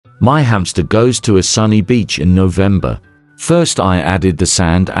My hamster goes to a sunny beach in November. First I added the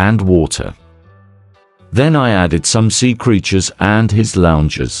sand and water. Then I added some sea creatures and his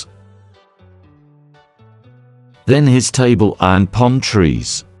loungers. Then his table and palm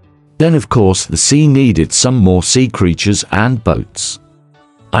trees. Then of course the sea needed some more sea creatures and boats.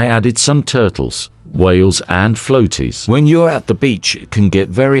 I added some turtles, whales and floaties. When you're at the beach it can get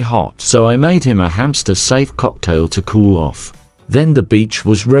very hot, so I made him a hamster-safe cocktail to cool off. Then the beach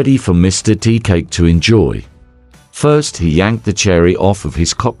was ready for Mr. Tea Cake to enjoy. First he yanked the cherry off of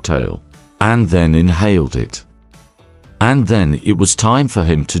his cocktail, and then inhaled it. And then it was time for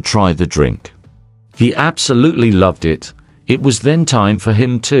him to try the drink. He absolutely loved it. It was then time for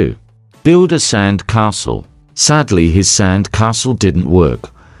him to build a sand castle. Sadly his sand castle didn't work,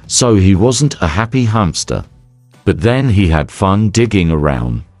 so he wasn't a happy hamster. But then he had fun digging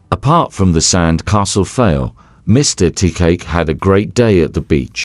around. Apart from the sand castle fail, Mr. Tea Cake had a great day at the beach.